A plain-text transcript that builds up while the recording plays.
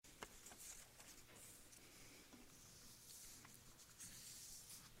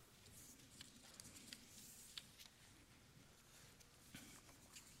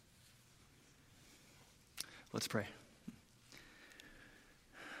Let's pray.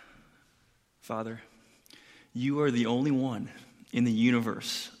 Father, you are the only one in the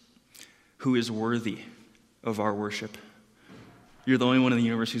universe who is worthy of our worship. You're the only one in the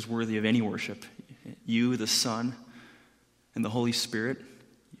universe who's worthy of any worship. You, the Son, and the Holy Spirit,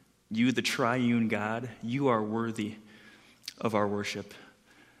 you, the triune God, you are worthy of our worship.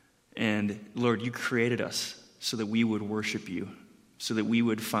 And Lord, you created us so that we would worship you, so that we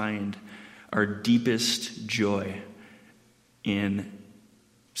would find our deepest joy in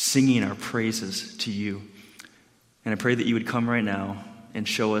singing our praises to you. And I pray that you would come right now and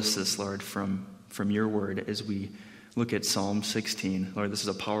show us this, Lord, from your word as we look at Psalm 16. Lord, this is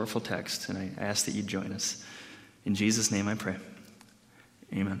a powerful text, and I ask that you join us. In Jesus' name I pray.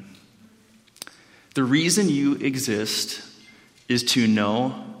 Amen. The reason you exist is to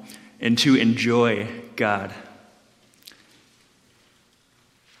know and to enjoy God.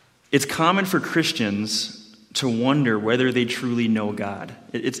 It's common for Christians to wonder whether they truly know God.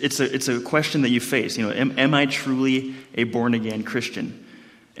 It's a question that you face. You know, am I truly a born-again Christian?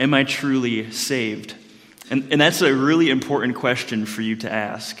 Am I truly saved? And that's a really important question for you to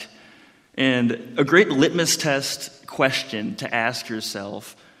ask. And a great litmus test question to ask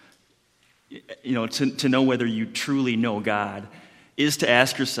yourself, you know, to know whether you truly know God, is to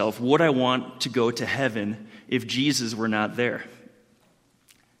ask yourself, would I want to go to heaven if Jesus were not there?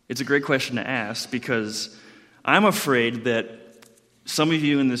 It's a great question to ask because I'm afraid that some of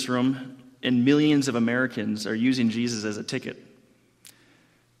you in this room and millions of Americans are using Jesus as a ticket.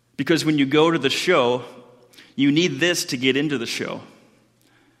 Because when you go to the show, you need this to get into the show.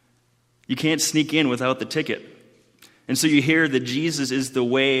 You can't sneak in without the ticket. And so you hear that Jesus is the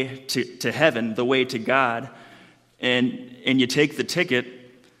way to heaven, the way to God, and you take the ticket,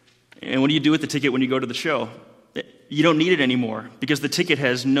 and what do you do with the ticket when you go to the show? You don't need it anymore because the ticket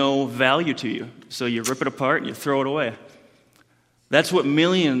has no value to you. So you rip it apart and you throw it away. That's what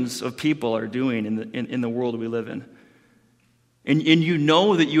millions of people are doing in the world we live in. And you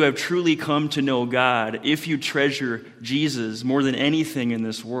know that you have truly come to know God if you treasure Jesus more than anything in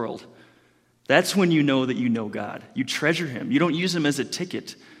this world. That's when you know that you know God. You treasure him. You don't use him as a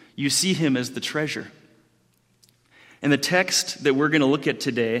ticket. You see him as the treasure. And the text that we're going to look at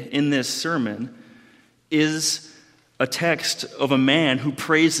today in this sermon is a text of a man who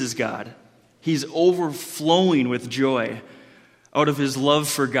praises God. He's overflowing with joy out of his love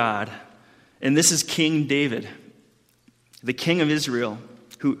for God. And this is King David, the king of Israel,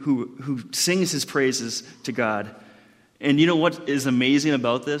 who sings his praises to God. And you know what is amazing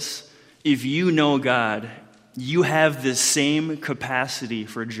about this? If you know God, you have this same capacity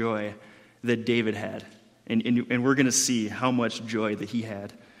for joy that David had. And we're going to see how much joy that he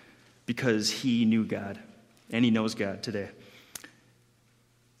had because he knew God. And he knows God today.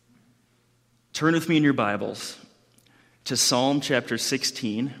 Turn with me in your Bibles to Psalm chapter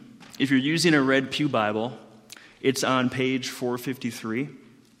 16. If you're using a red pew Bible, it's on page 453.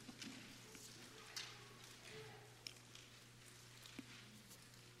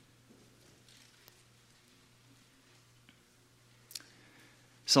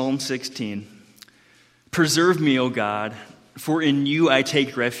 Psalm 16. Preserve me, O God, for in you I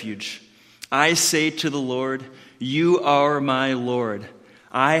take refuge. I say to the Lord, you are my Lord.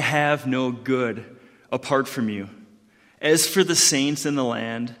 I have no good apart from you. As for the saints in the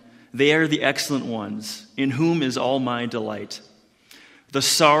land, they are the excellent ones, in whom is all my delight. The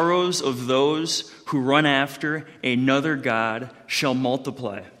sorrows of those who run after another God shall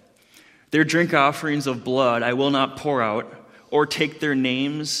multiply. Their drink offerings of blood I will not pour out, or take their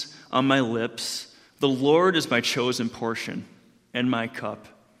names on my lips. The Lord is my chosen portion and my cup.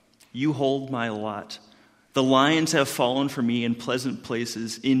 You hold my lot. The lions have fallen for me in pleasant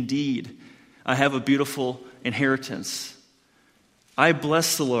places. Indeed, I have a beautiful inheritance. I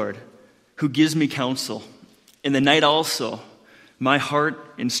bless the Lord, who gives me counsel. In the night also, my heart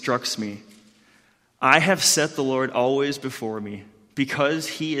instructs me. I have set the Lord always before me. Because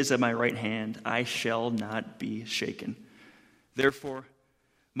he is at my right hand, I shall not be shaken. Therefore,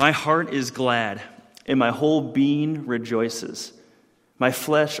 my heart is glad, and my whole being rejoices. My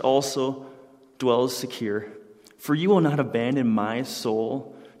flesh also dwells secure, for you will not abandon my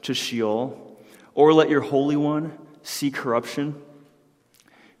soul to Sheol, or let your Holy One see corruption.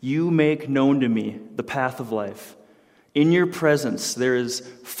 You make known to me the path of life. In your presence there is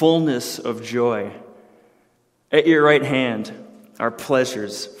fullness of joy. At your right hand are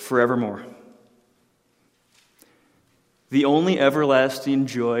pleasures forevermore. The only everlasting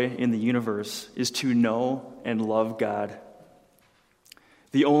joy in the universe is to know and love God.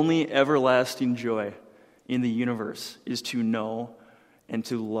 The only everlasting joy in the universe is to know and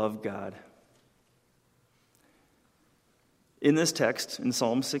to love God. in this text, in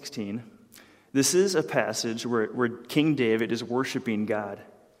Psalm 16, this is a passage where King David is worshiping God.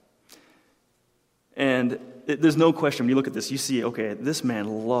 And there's no question, when you look at this, you see, okay, this man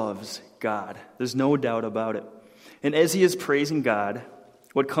loves God. There's no doubt about it. And as he is praising God,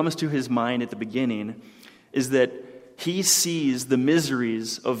 what comes to his mind at the beginning is that he sees the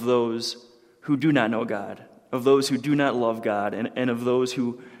miseries of those who do not know God, of those who do not love God, and of those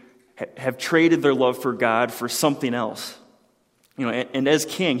who have traded their love for God for something else. And as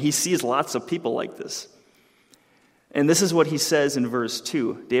king, he sees lots of people like this. And this is what he says in verse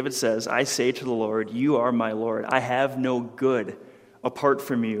 2. David says, I say to the Lord, you are my Lord. I have no good apart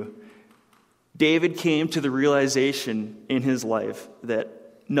from you. David came to the realization in his life that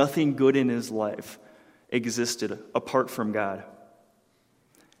nothing good in his life existed apart from God.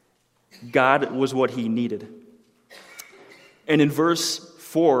 God was what he needed. And in verse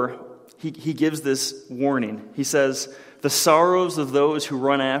 4, he gives this warning. He says, the sorrows of those who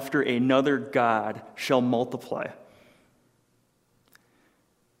run after another god shall multiply.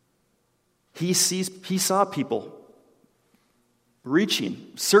 He saw people reaching,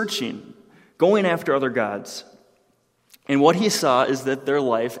 searching, going after other gods. And what he saw is that their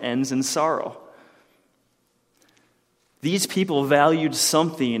life ends in sorrow. These people valued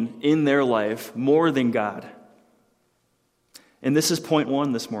something in their life more than God. And this is point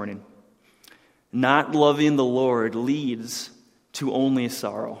 1 this morning. Not loving the Lord leads to only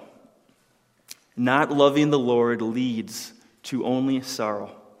sorrow. Not loving the Lord leads to only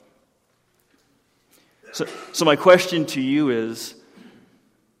sorrow. So my question to you is,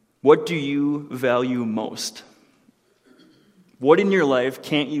 what do you value most? What in your life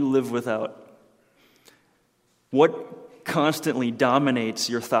can't you live without? What constantly dominates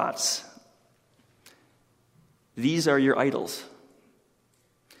your thoughts? These are your idols.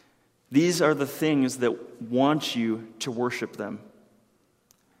 These are the things that want you to worship them.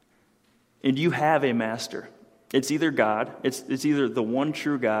 And you have a master. It's either God, it's either the one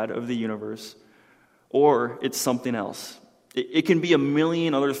true God of the universe, or it's something else. It can be a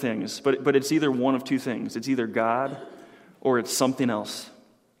million other things, but it's either one of two things. It's either God or it's something else.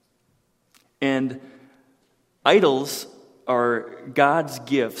 And idols are God's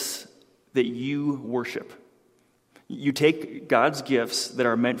gifts that you worship. You take God's gifts that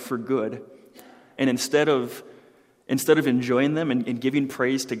are meant for good, and instead of enjoying them and giving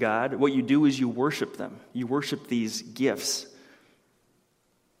praise to God, what you do is you worship them. You worship these gifts.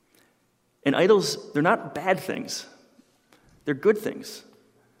 And idols, they're not bad things. They're good things.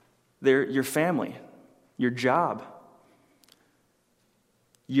 They're your family, your job.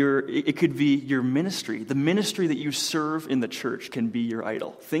 It could be your ministry. The ministry that you serve in the church can be your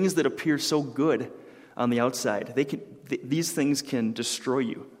idol. Things that appear so good on the outside, these things can destroy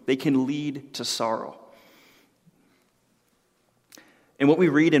you. They can lead to sorrow. And what we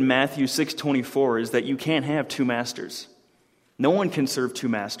read in Matthew 6:24 is that you can't have two masters. No one can serve two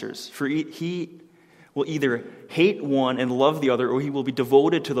masters, for he will either hate one and love the other, or he will be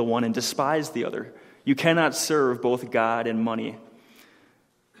devoted to the one and despise the other. You cannot serve both God and money.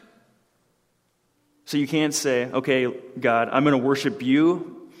 So you can't say, okay, God, I'm going to worship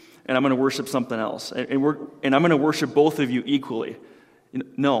you, and I'm going to worship something else. And I'm going to worship both of you equally.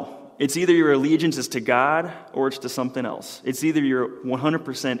 No. It's either your allegiance is to God or it's to something else. It's either you're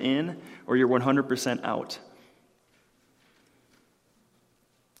 100% in or you're 100% out.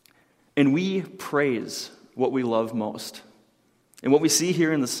 And we praise what we love most. And what we see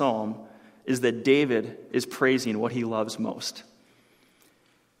here in the psalm is that David is praising what he loves most.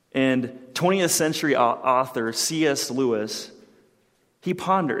 And 20th century author C.S. Lewis, he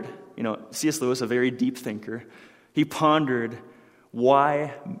pondered, C.S. Lewis, a very deep thinker, he pondered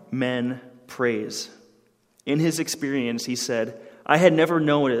why men praise. In his experience, he said, I had never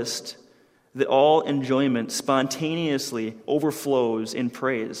noticed that all enjoyment spontaneously overflows in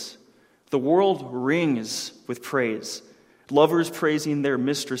praise. The world rings with praise. Lovers praising their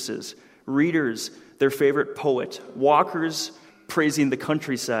mistresses, readers their favorite poet, walkers praising the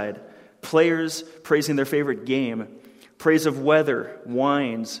countryside, players praising their favorite game, praise of weather,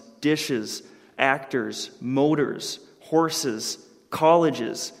 wines, dishes, actors, motors, horses,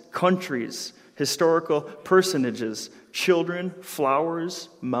 colleges, countries, historical personages, children, flowers,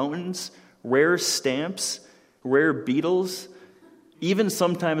 mountains, rare stamps, rare beetles, even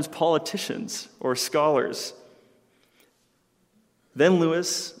sometimes politicians or scholars. Then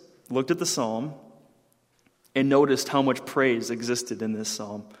Lewis looked at the psalm and noticed how much praise existed in this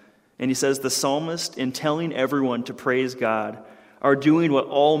psalm. And he says, the psalmist, in telling everyone to praise God, are doing what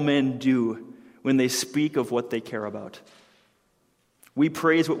all men do when they speak of what they care about. We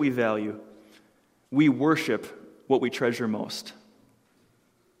praise what we value. We worship what we treasure most.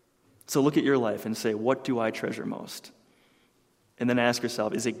 So look at your life and say, what do I treasure most? And then ask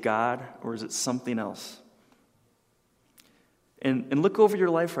yourself, is it God or is it something else? And look over your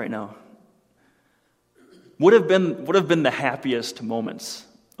life right now. What have been the happiest moments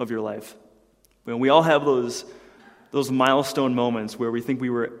of your life? When we all have those milestone moments where we think we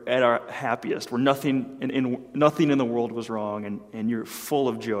were at our happiest, where nothing in the world was wrong, and you're full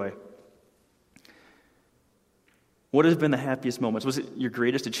of joy. What has been the happiest moments? Was it your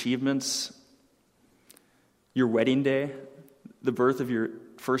greatest achievements? Your wedding day? The birth of your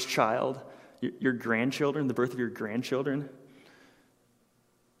first child? Your grandchildren? The birth of your grandchildren?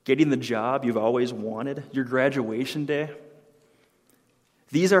 Getting the job you've always wanted? Your graduation day?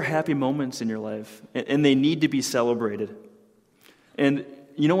 These are happy moments in your life, and they need to be celebrated. And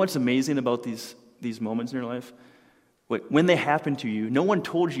you know what's amazing about these moments in your life? When they happen to you, no one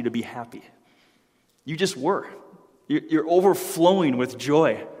told you to be happy. You just were. You're overflowing with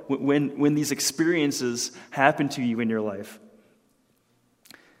joy when these experiences happen to you in your life.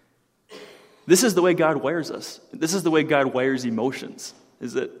 This is the way God wires us. This is the way God wires emotions.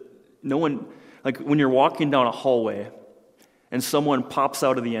 Is that no one, like when you're walking down a hallway and someone pops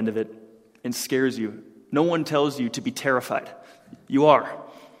out of the end of it and scares you, no one tells you to be terrified. You are.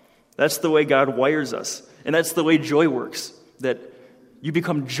 That's the way God wires us. And that's the way joy works. That you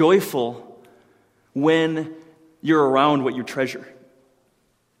become joyful when you're around what you treasure.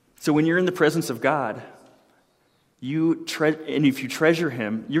 So when you're in the presence of God, and if you treasure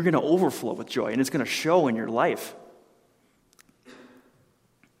Him, you're going to overflow with joy, and it's going to show in your life.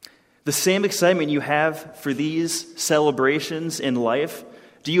 The same excitement you have for these celebrations in life,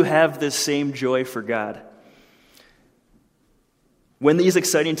 do you have this same joy for God? When these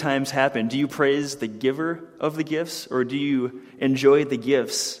exciting times happen, do you praise the giver of the gifts, or do you enjoy the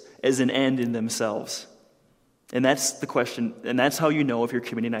gifts as an end in themselves? And that's the question, and that's how you know if you're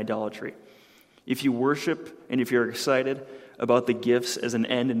committing idolatry. If you worship and if you're excited about the gifts as an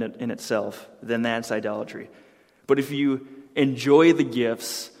end in itself, then that's idolatry. But if you enjoy the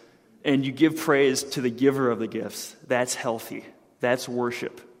gifts and you give praise to the giver of the gifts, that's healthy. That's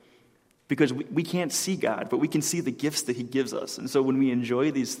worship. Because we can't see God, but we can see the gifts that He gives us. And so when we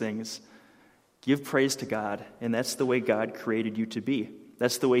enjoy these things, give praise to God, and that's the way God created you to be.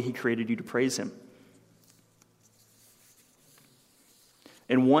 That's the way He created you to praise Him.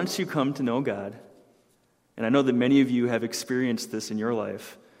 And once you come to know God, and I know that many of you have experienced this in your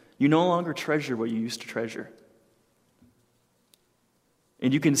life, you no longer treasure what you used to treasure.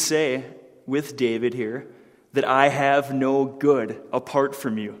 And you can say with David here that I have no good apart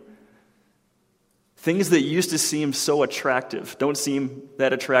from you. Things that used to seem so attractive don't seem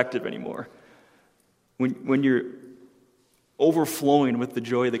that attractive anymore. When you're overflowing with the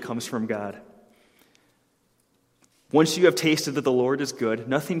joy that comes from God. Once you have tasted that the Lord is good,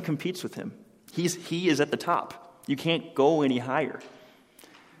 nothing competes with Him. He is at the top. You can't go any higher.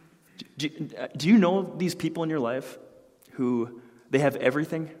 Do you know these people in your life who they have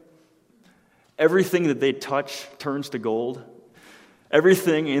everything? Everything that they touch turns to gold.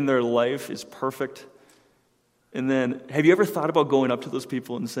 Everything in their life is perfect. And then, have you ever thought about going up to those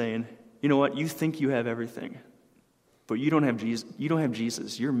people and saying, you know what, you think you have everything, but you don't have Jesus. You don't have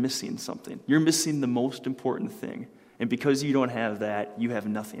Jesus. You're missing something. You're missing the most important thing. And because you don't have that, you have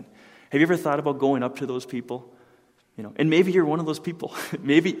nothing. Have you ever thought about going up to those people? You know, and maybe you're one of those people.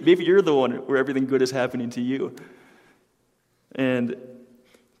 maybe you're the one where everything good is happening to you.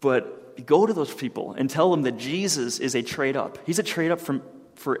 But go to those people and tell them that Jesus is a trade up. He's a trade up from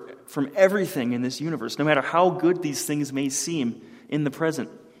everything in this universe, no matter how good these things may seem in the present.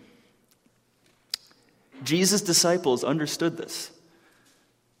 Jesus' disciples understood this.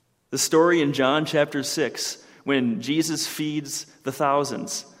 The story in John chapter 6, when Jesus feeds the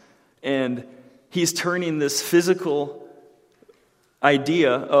thousands, and He's turning this physical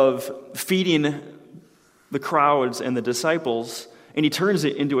idea of feeding the crowds and the disciples, and He turns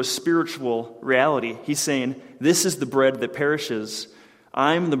it into a spiritual reality. He's saying, this is the bread that perishes.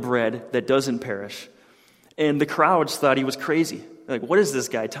 I'm the bread that doesn't perish. And the crowds thought He was crazy. Like, what is this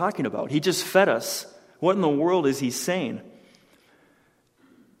guy talking about? He just fed us. What in the world is He saying?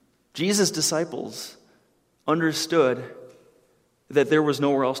 Jesus' disciples understood that there was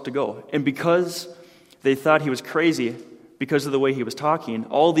nowhere else to go. And because they thought He was crazy, because of the way He was talking,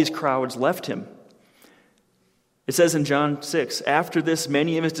 all these crowds left Him. It says in John 6, after this,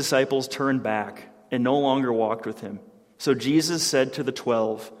 many of His disciples turned back and no longer walked with Him. So Jesus said to the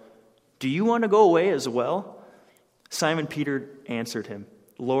 12, do you want to go away as well? Simon Peter answered Him,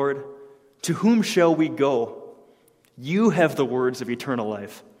 Lord, to whom shall we go? You have the words of eternal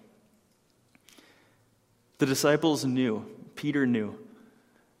life. The disciples knew, Peter knew,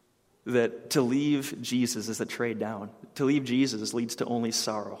 that to leave Jesus is a trade down. To leave Jesus leads to only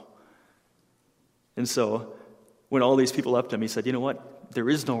sorrow. And so, when all these people left him, he said, you know what? There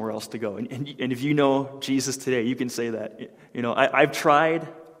is nowhere else to go. And if you know Jesus today, you can say that. You know, I've tried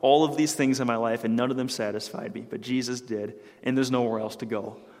all of these things in my life, and none of them satisfied me. But Jesus did, and there's nowhere else to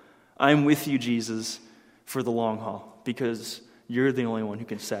go. I'm with you, Jesus, for the long haul, because you're the only one who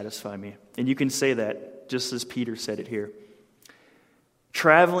can satisfy me. And you can say that just as Peter said it here.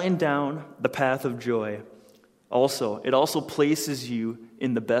 Traveling down the path of joy, it also places you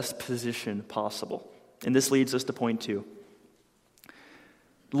in the best position possible. And this leads us to point 2.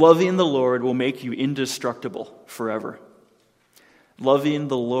 Loving the Lord will make you indestructible forever. Loving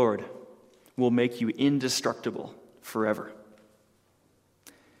the Lord will make you indestructible forever.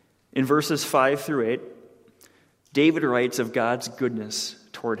 In verses 5 through 8, David writes of God's goodness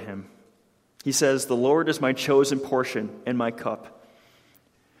toward him. He says, "The Lord is my chosen portion and my cup."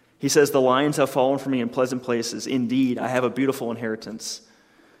 He says, "The lions have fallen for me in pleasant places. Indeed, I have a beautiful inheritance."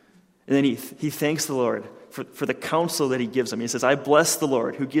 And then he thanks the Lord for the counsel that he gives him. He says, "I bless the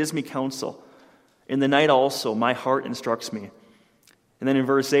Lord who gives me counsel. In the night also my heart instructs me." And then in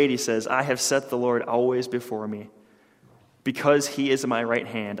verse 8 he says, "I have set the Lord always before me. Because he is at my right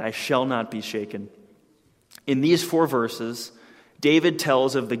hand, I shall not be shaken." In these 4 verses, David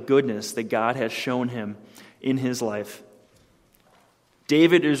tells of the goodness that God has shown him in his life.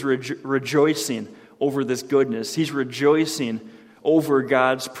 David is rejoicing over this goodness. He's rejoicing over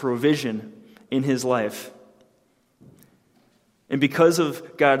God's provision in his life. And because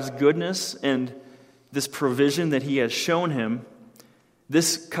of God's goodness and this provision that he has shown him,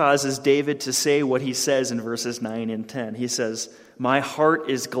 this causes David to say what he says in verses 9 and 10. He says, "My heart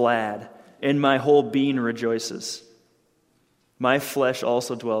is glad, and my whole being rejoices. My flesh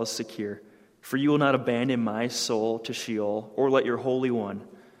also dwells secure, for you will not abandon my soul to Sheol, or let your Holy One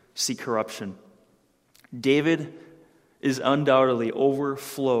see corruption." David is undoubtedly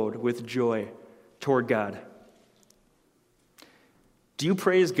overflowed with joy toward God. Do you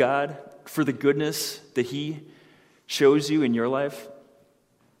praise God for the goodness that he shows you in your life?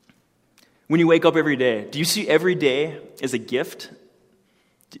 When you wake up every day, do you see every day as a gift?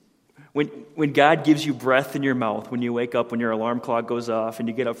 When God gives you breath in your mouth, when you wake up, when your alarm clock goes off and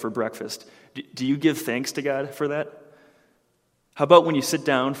you get up for breakfast, do you give thanks to God for that? How about when you sit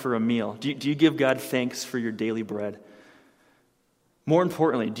down for a meal? Do you give God thanks for your daily bread? More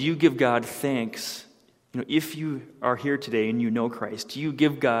importantly, do you give God thanks? If you are here today and you know Christ, do you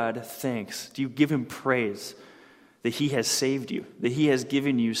give God thanks? Do you give him praise that he has saved you, that he has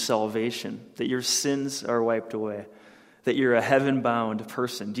given you salvation, that your sins are wiped away, that you're a heaven-bound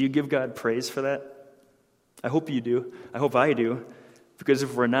person? Do you give God praise for that? I hope you do. I hope I do. Because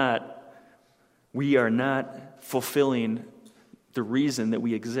if we're not, we are not fulfilling the reason that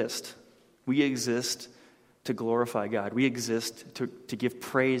we exist. We exist to glorify God. We exist to give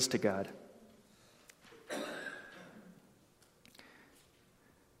praise to God.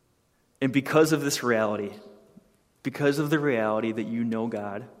 And because of this reality, because of the reality that you know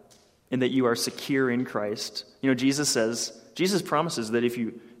God and that you are secure in Christ, Jesus promises that if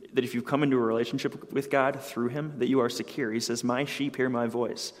you come into a relationship with God through him, that you are secure. He says, "My sheep hear my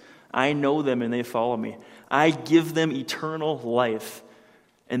voice. I know them and they follow me. I give them eternal life,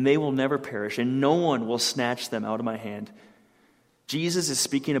 and they will never perish, and no one will snatch them out of my hand." Jesus is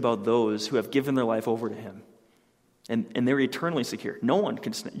speaking about those who have given their life over to him, and they're eternally secure. No one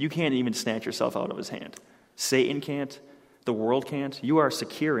can. You can't even snatch yourself out of his hand. Satan can't. The world can't. You are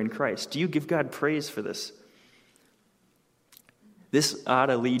secure in Christ. Do you give God praise for this? This ought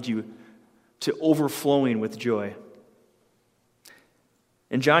to lead you to overflowing with joy.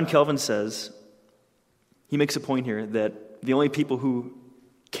 And John Calvin says, he makes a point here that the only people who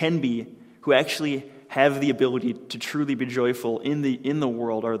actually have the ability to truly be joyful in the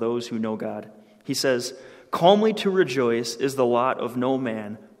world are those who know God. He says, "Calmly to rejoice is the lot of no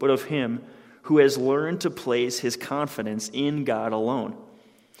man, but of him who has learned to place his confidence in God alone,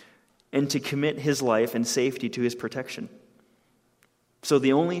 and to commit his life and safety to his protection." So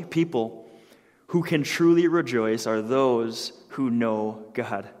the only people who can truly rejoice are those who know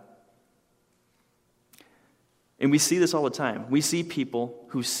God. And we see this all the time. We see people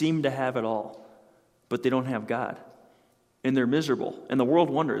who seem to have it all, but they don't have God. And they're miserable. And the world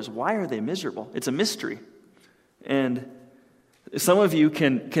wonders, why are they miserable? It's a mystery. And some of you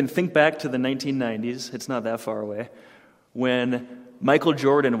can think back to the 1990s, it's not that far away, when Michael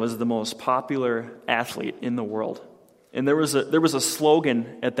Jordan was the most popular athlete in the world. And there was a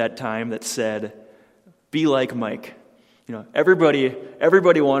slogan at that time that said, "Be like Mike."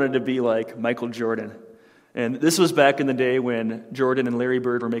 Everybody wanted to be like Michael Jordan. And this was back in the day when Jordan and Larry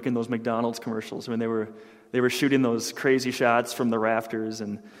Bird were making those McDonald's commercials, when they were shooting those crazy shots from the rafters.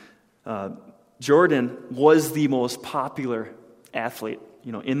 And Jordan was the most popular athlete,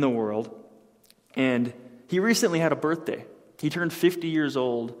 in the world. And he recently had a birthday. He turned 50 years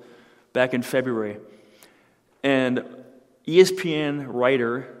old back in February. And ESPN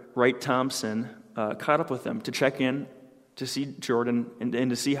writer Wright Thompson caught up with him to check in to see Jordan and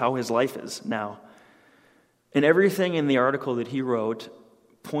to see how his life is now. And everything in the article that he wrote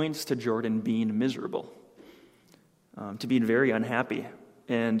points to Jordan being miserable, to being very unhappy.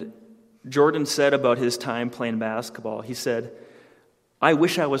 And Jordan said about his time playing basketball, he said, "I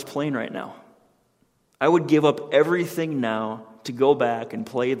wish I was playing right now. I would give up everything now to go back and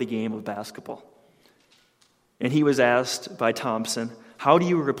play the game of basketball." And he was asked by Thompson, "How do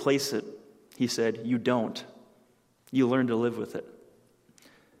you replace it?" He said, "You don't. You learn to live with it."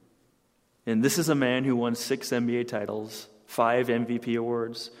 And this is a man who won 6 NBA titles, 5 MVP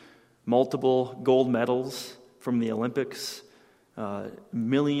awards, multiple gold medals from the Olympics,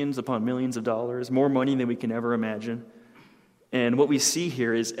 millions upon millions of dollars, more money than we can ever imagine. And what we see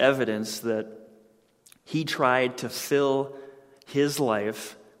here is evidence that he tried to fill his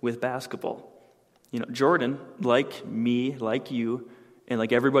life with basketball. Jordan, like me, like you, and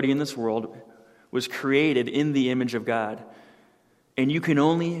like everybody in this world, was created in the image of God. And you can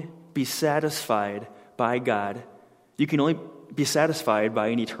only be satisfied by God. You can only be satisfied by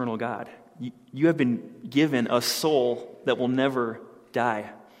an eternal God. You have been given a soul that will never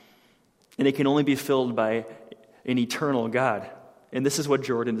die. And it can only be filled by an eternal God. And this is what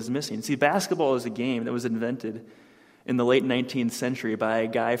Jordan is missing. See, basketball is a game that was invented in the late 19th century by a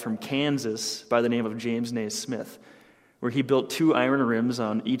guy from Kansas by the name of James Naismith, where he built 2 iron rims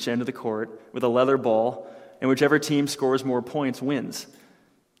on each end of the court with a leather ball, and whichever team scores more points wins.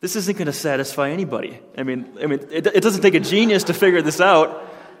 This isn't going to satisfy anybody. I mean, it doesn't take a genius to figure this out.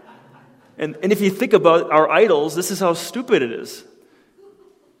 And if you think about our idols, this is how stupid it is.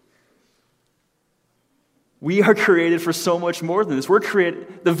 We are created for so much more than this. We're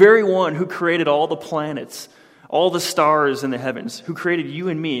created, the very one who created all the planets, all the stars in the heavens, who created you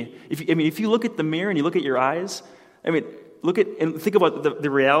and me. If you look at the mirror and you look at your eyes, look at and think about the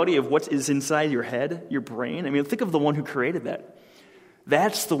reality of what is inside your head, your brain. Think of the one who created that.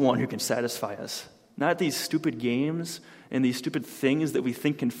 That's the one who can satisfy us, not these stupid games and these stupid things that we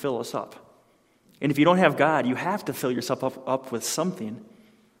think can fill us up. And if you don't have God, you have to fill yourself up with something.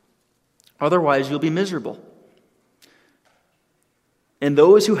 Otherwise, you'll be miserable. And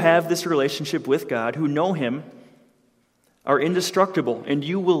those who have this relationship with God, who know Him, are indestructible, and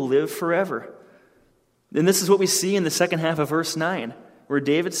you will live forever. And this is what we see in the second half of verse 9, where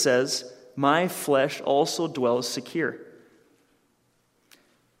David says, "My flesh also dwells secure."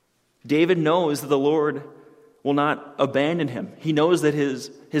 David knows that the Lord will not abandon him. He knows that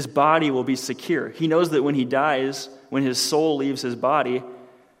his body will be secure. He knows that when he dies, when his soul leaves his body,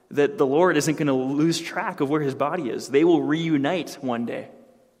 that the Lord isn't going to lose track of where his body is. They will reunite one day.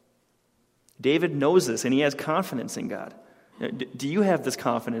 David knows this, and he has confidence in God. Do you have this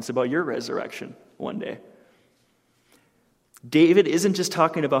confidence about your resurrection one day? David isn't just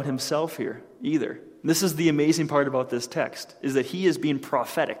talking about himself here either. This is the amazing part about this text, is that he is being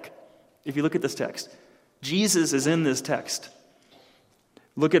prophetic. If you look at this text, Jesus is in this text.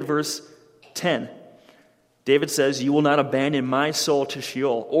 Look at verse 10. David says, "You will not abandon my soul to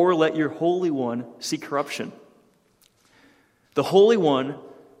Sheol, or let your Holy One see corruption." The Holy One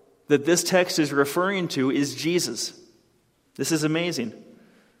that this text is referring to is Jesus. This is amazing.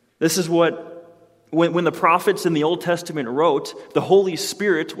 This is what, when the prophets in the Old Testament wrote, the Holy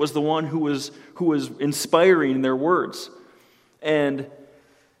Spirit was the one who was inspiring their words. And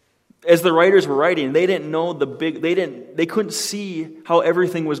as the writers were writing, they didn't know they couldn't see how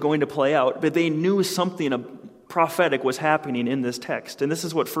everything was going to play out, but they knew something prophetic was happening in this text. And this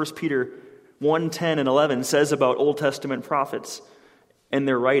is what 1 Peter 1:10 and 11 says about Old Testament prophets and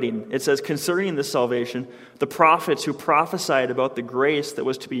their writing. It says, "Concerning this salvation, the prophets who prophesied about the grace that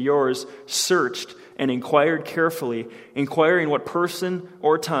was to be yours searched and inquired carefully, inquiring what person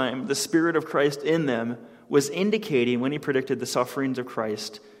or time the Spirit of Christ in them was indicating when he predicted the sufferings of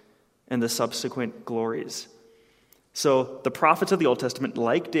Christ and the subsequent glories." So the prophets of the Old Testament,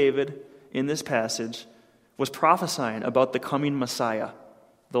 like David in this passage, was prophesying about the coming Messiah,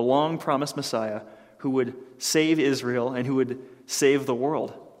 the long-promised Messiah who would save Israel and who would save the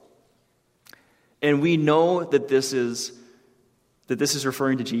world. And we know that this is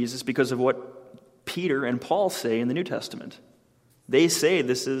referring to Jesus because of what Peter and Paul say in the New Testament. They say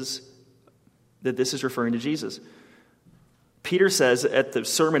this is referring to Jesus. Peter says at the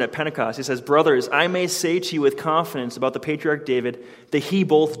sermon at Pentecost, he says, "Brothers, I may say to you with confidence about the patriarch David that he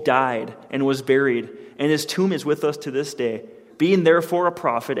both died and was buried, and his tomb is with us to this day. Being therefore a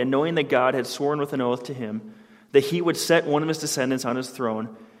prophet, and knowing that God had sworn with an oath to him that he would set one of his descendants on his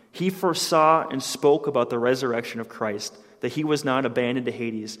throne, he foresaw and spoke about the resurrection of Christ, that he was not abandoned to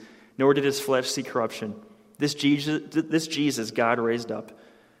Hades, nor did his flesh see corruption. This Jesus God raised up,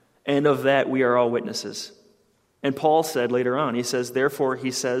 and of that we are all witnesses." And Paul said later on, he says, "Therefore, he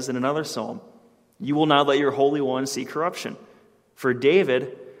says in another psalm, 'You will not let your Holy One see corruption.' For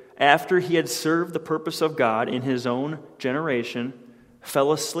David, after he had served the purpose of God in his own generation,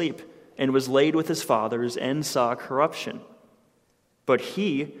 fell asleep and was laid with his fathers and saw corruption. But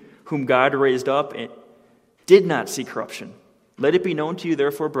he, whom God raised up, did not see corruption. Let it be known to you,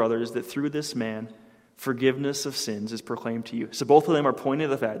 therefore, brothers, that through this man forgiveness of sins is proclaimed to you." So both of them are pointing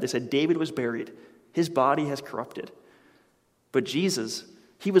to the fact. They said David was buried. His body has corrupted. But Jesus,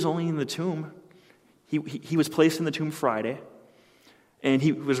 he was only in the tomb. He was placed in the tomb Friday, and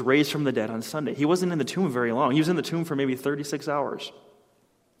he was raised from the dead on Sunday. He wasn't in the tomb very long. He was in the tomb for maybe 36 hours.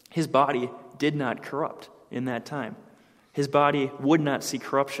 His body did not corrupt in that time. His body would not see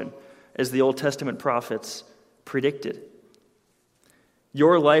corruption, as the Old Testament prophets predicted.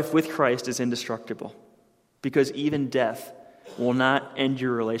 Your life with Christ is indestructible, because even death will not end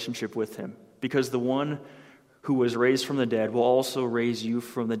your relationship with him, because the one who was raised from the dead will also raise you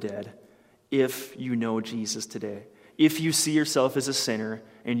from the dead if you know Jesus today. If you see yourself as a sinner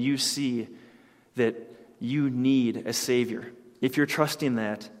and you see that you need a Savior, if you're trusting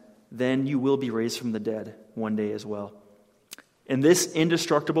that, then you will be raised from the dead one day as well. And this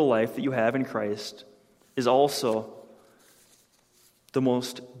indestructible life that you have in Christ is also the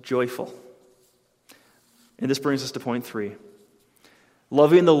most joyful. And this brings us to point 3.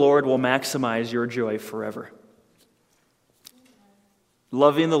 Loving the Lord will maximize your joy forever.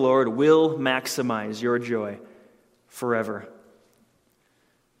 Loving the Lord will maximize your joy forever.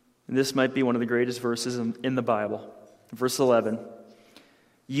 And this might be one of the greatest verses in the Bible. Verse 11.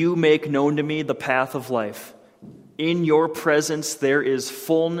 You make known to me the path of life. In your presence there is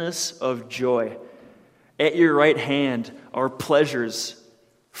fullness of joy. At your right hand are pleasures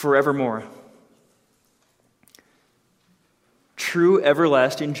forevermore. True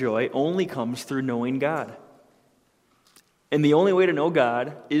everlasting joy only comes through knowing God. And the only way to know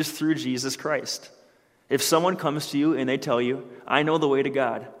God is through Jesus Christ. If someone comes to you and they tell you, I know the way to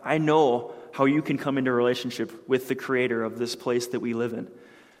God, I know how you can come into a relationship with the creator of this place that we live in,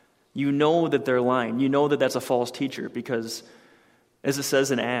 you know that they're lying. You know that that's a false teacher because, as it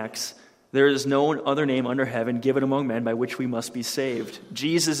says in Acts, there is no other name under heaven given among men by which we must be saved.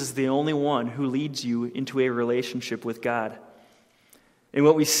 Jesus is the only one who leads you into a relationship with God. And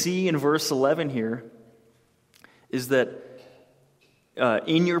what we see in verse 11 here is that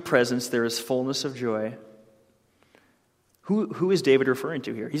in your presence there is fullness of joy. Who is David referring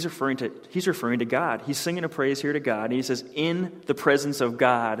to here? He's referring to God. He's singing a praise here to God, and he says, in the presence of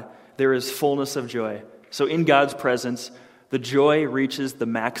God there is fullness of joy. So in God's presence, the joy reaches the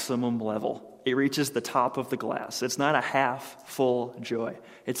maximum level. It reaches the top of the glass. It's not a half full joy.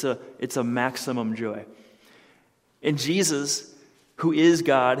 It's a maximum joy. And Jesus, who is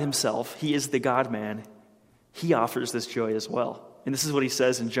God himself, he is the God-man, he offers this joy as well. And this is what he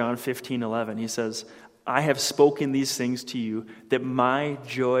says in John 15:11. He says, I have spoken these things to you, that my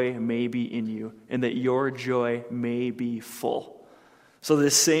joy may be in you, and that your joy may be full. So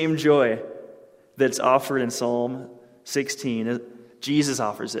this same joy that's offered in Psalm 16, Jesus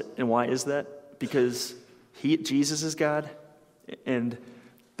offers it. And why is that? Because Jesus is God, and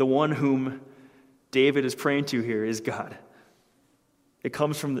the one whom David is praying to here is God. It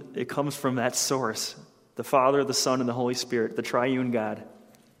comes from that source, the Father, the Son, and the Holy Spirit, the triune God.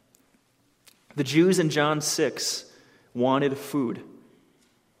 The Jews in John 6 wanted food.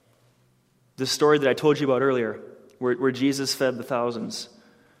 The story that I told you about earlier, where Jesus fed the thousands.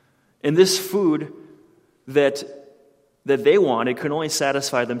 And this food that they wanted could only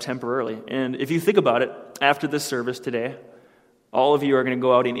satisfy them temporarily. And if you think about it, after this service today, all of you are going to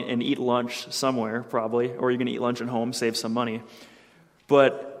go out and eat lunch somewhere, probably, or you're going to eat lunch at home, save some money.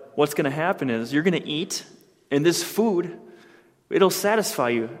 But what's going to happen is you're going to eat, and this food, it'll satisfy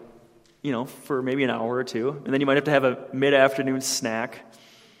you, for maybe an hour or two. And then you might have to have a mid-afternoon snack.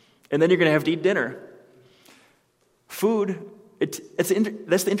 And then you're going to have to eat dinner. Food, that's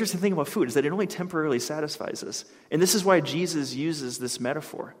the interesting thing about food, is that it only temporarily satisfies us. And this is why Jesus uses this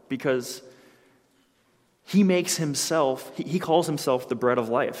metaphor, because he makes himself, he calls himself the bread of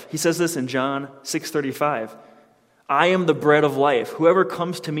life. He says this in John 6:35. I am the bread of life. Whoever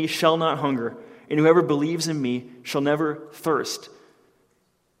comes to me shall not hunger, and whoever believes in me shall never thirst.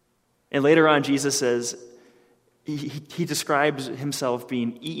 And later on, Jesus says, he describes himself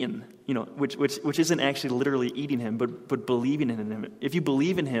being eaten, which isn't actually literally eating him, but believing in him. If you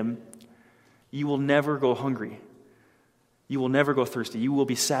believe in him, you will never go hungry. You will never go thirsty. You will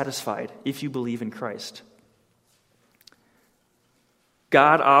be satisfied if you believe in Christ.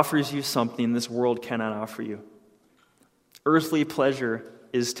 God offers you something this world cannot offer you. Earthly pleasure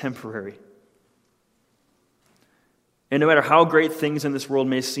is temporary. And no matter how great things in this world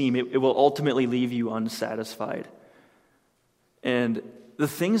may seem, it will ultimately leave you unsatisfied. And the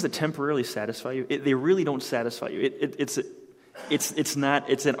things that temporarily satisfy you, they really don't satisfy you. It's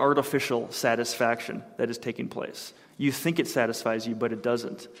an artificial satisfaction that is taking place. You think it satisfies you, but it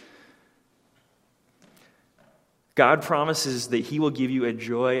doesn't. God promises that he will give you a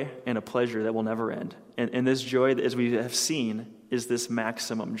joy and a pleasure that will never end. And this joy, as we have seen, is this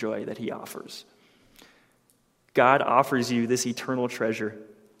maximum joy that he offers. God offers you this eternal treasure.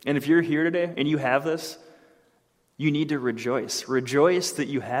 And if you're here today and you have this, you need to rejoice. Rejoice that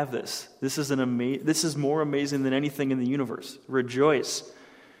you have this. This is more amazing than anything in the universe. Rejoice.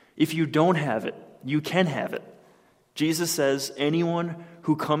 If you don't have it, you can have it. Jesus says, anyone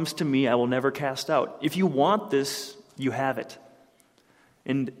who comes to me, I will never cast out. If you want this, you have it.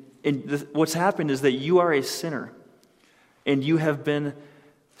 And what's happened is that you are a sinner, and you have been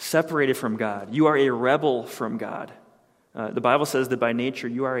separated from God. You are a rebel from God. The Bible says that by nature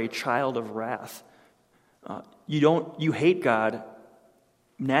you are a child of wrath. You hate God.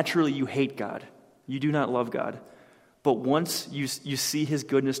 Naturally, you hate God. You do not love God. But once you see his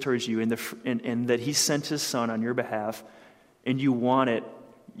goodness towards you and that he sent his son on your behalf and you want it,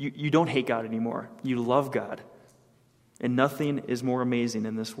 you don't hate God anymore. You love God. And nothing is more amazing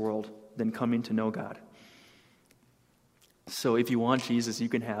in this world than coming to know God. So if you want Jesus, you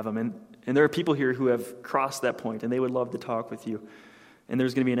can have him. And there are people here who have crossed that point and they would love to talk with you. And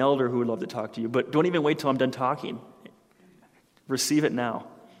there's going to be an elder who would love to talk to you. But don't even wait till I'm done talking. Receive it now.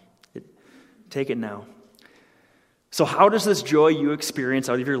 Take it now. So how does this joy you experience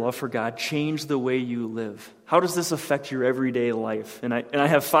out of your love for God change the way you live? How does this affect your everyday life? And I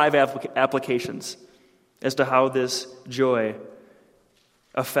have 5 applications as to how this joy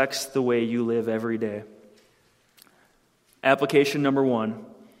affects the way you live every day. Application number 1,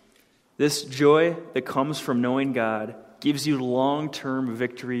 this joy that comes from knowing God gives you long-term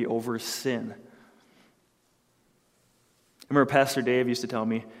victory over sin. I remember Pastor Dave used to tell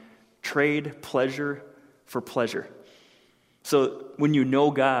me, trade pleasure for pleasure. So when you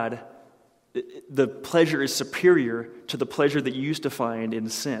know God, the pleasure is superior to the pleasure that you used to find in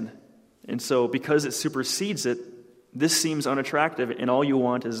sin. And so because it supersedes it, this seems unattractive, and all you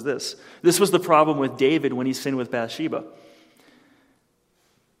want is this. This was the problem with David when he sinned with Bathsheba.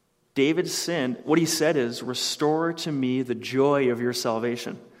 David's sin, what he said is, restore to me the joy of your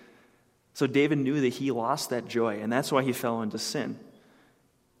salvation. So David knew that he lost that joy, and that's why he fell into sin.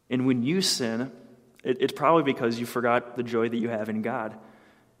 And when you sin, it's probably because you forgot the joy that you have in God,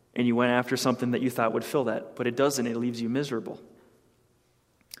 and you went after something that you thought would fill that, but it doesn't. It leaves you miserable.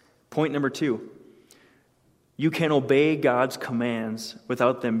 Point number 2, you can obey God's commands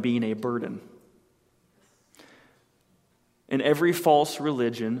without them being a burden. And every false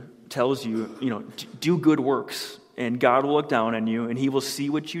religion tells you, do good works, and God will look down on you, and he will see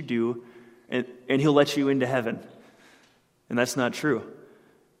what you do, and he'll let you into heaven. And that's not true.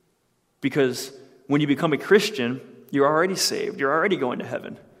 Because when you become a Christian, you're already saved. You're already going to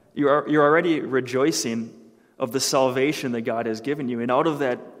heaven. You're already rejoicing of the salvation that God has given you. And out of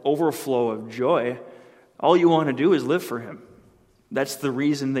that overflow of joy, all you want to do is live for him. That's the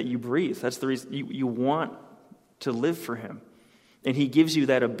reason that you breathe. That's the reason you want to live for him. And he gives you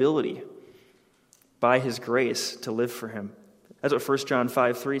that ability by his grace to live for him. That's what 1 John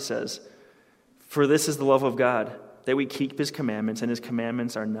 5:3 says. For this is the love of God, that we keep his commandments, and his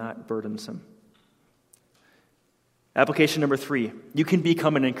commandments are not burdensome. Application number 3, you can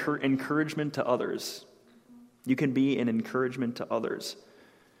become an encouragement to others. You can be an encouragement to others.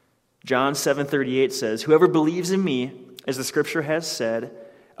 John 7:38 says, whoever believes in me, as the scripture has said,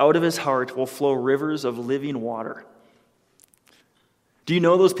 out of his heart will flow rivers of living water. Do you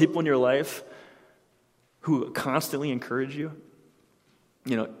know those people in your life who constantly encourage you?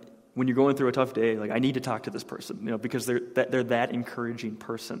 When you're going through a tough day, I need to talk to this person, because they're that encouraging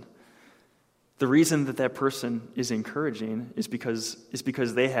person. The reason that person is encouraging is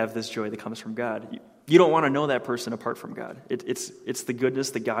because they have this joy that comes from God. You don't want to know that person apart from God. It's the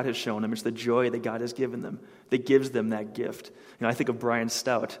goodness that God has shown them. It's the joy that God has given them that gives them that gift. I think of Brian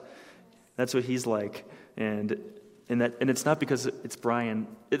Stout. That's what he's like. And And it's not because Brian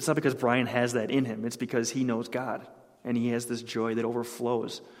has that in him. It's because he knows God, and he has this joy that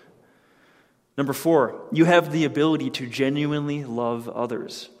overflows. Number 4, you have the ability to genuinely love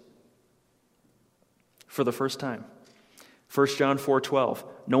others for the first time. 1 John 4:12,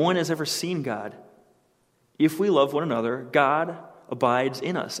 no one has ever seen God. If we love one another, God abides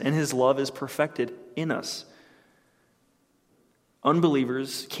in us, and his love is perfected in us.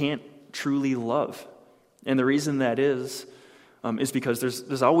 Unbelievers can't truly love. And the reason that is because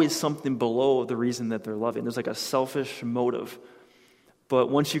there's always something below the reason that they're loving. There's like a selfish motive. But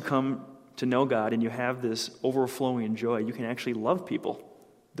once you come to know God and you have this overflowing joy, you can actually love people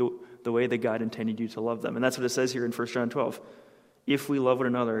the way that God intended you to love them. And that's what it says here in 1 John 12. If we love one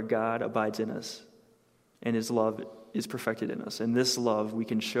another, God abides in us, and his love is perfected in us. And this love we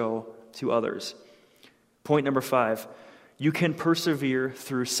can show to others. Point number 5, you can persevere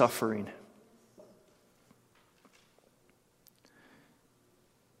through suffering.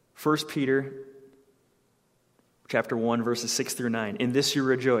 1 Peter chapter 1, verses 6 through 9. In this you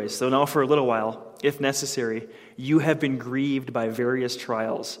rejoice, though now for a little while, if necessary, you have been grieved by various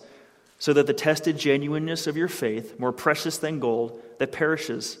trials, so that the tested genuineness of your faith, more precious than gold, that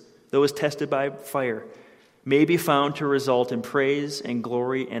perishes, though is tested by fire, may be found to result in praise and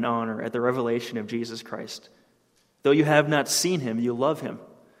glory and honor at the revelation of Jesus Christ. Though you have not seen him, you love him.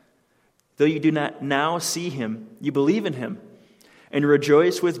 Though you do not now see him, you believe in him, and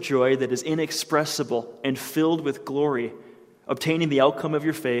rejoice with joy that is inexpressible and filled with glory, obtaining the outcome of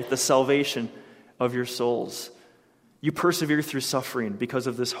your faith, the salvation of your souls. You persevere through suffering because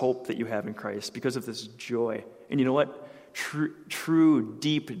of this hope that you have in Christ, because of this joy. And you know what? True,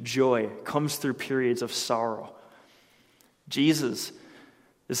 deep joy comes through periods of sorrow. Jesus,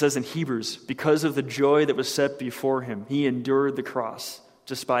 it says in Hebrews, because of the joy that was set before him, he endured the cross,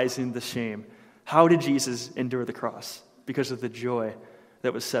 despising the shame. How did Jesus endure the cross? Because of the joy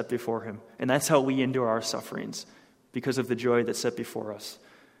that was set before him. And that's how we endure our sufferings, because of the joy that's set before us.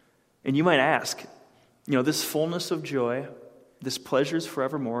 And you might ask, this fullness of joy, this pleasures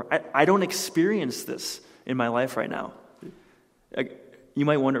forevermore, I don't experience this in my life right now. You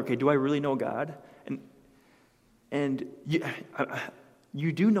might wonder, okay, do I really know God? And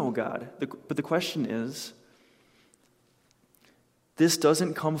you do know God, but the question is, this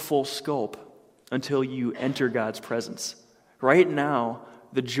doesn't come full scope until you enter God's presence. Right now,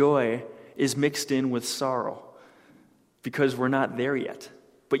 the joy is mixed in with sorrow because we're not there yet,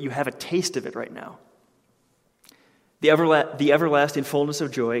 but you have a taste of it right now. The everlasting fullness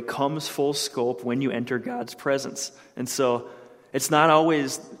of joy comes full scope when you enter God's presence. And so it's not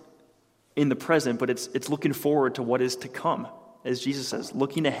always in the present, but it's looking forward to what is to come, as Jesus says,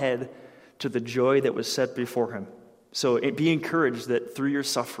 looking ahead to the joy that was set before him. So be encouraged that through your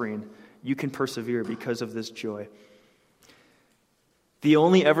suffering, you can persevere because of this joy. The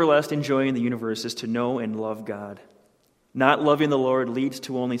only everlasting joy in the universe is to know and love God. Not loving the Lord leads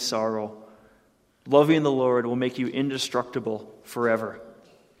to only sorrow. Loving the Lord will make you indestructible forever.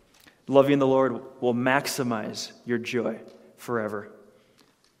 Loving the Lord will maximize your joy forever.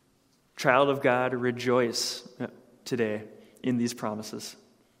 Child of God, rejoice today in these promises.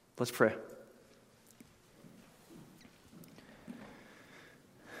 Let's pray.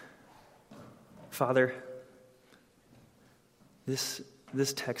 Father, this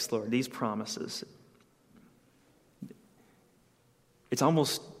text, Lord, these promises, it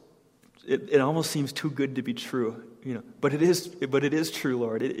almost seems too good to be true, But it is true,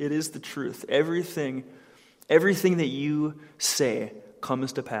 Lord. It is the truth. Everything that you say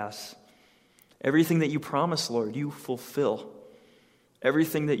comes to pass. Everything that you promise, Lord, you fulfill.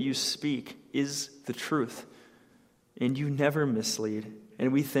 Everything that you speak is the truth, and you never mislead.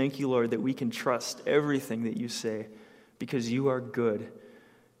 And we thank you, Lord, that we can trust everything that you say because you are good,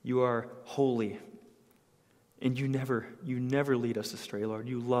 you are holy, and you never lead us astray, Lord.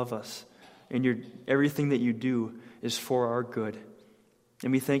 You love us, and everything that you do is for our good.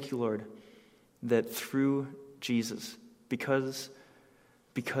 And we thank you, Lord, that through Jesus, because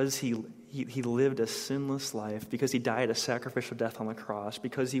he lived a sinless life, because he died a sacrificial death on the cross,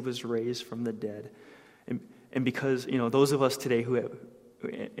 because he was raised from the dead, and because those of us today who have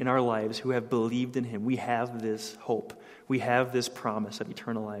in our lives who have believed in him, we have this hope. We have this promise of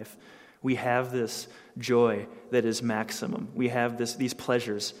eternal life. We have this joy that is maximum. We have these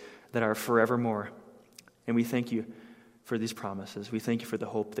pleasures that are forevermore. And we thank you for these promises. We thank you for the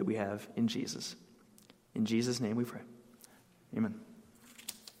hope that we have in Jesus. In Jesus' name we pray. Amen.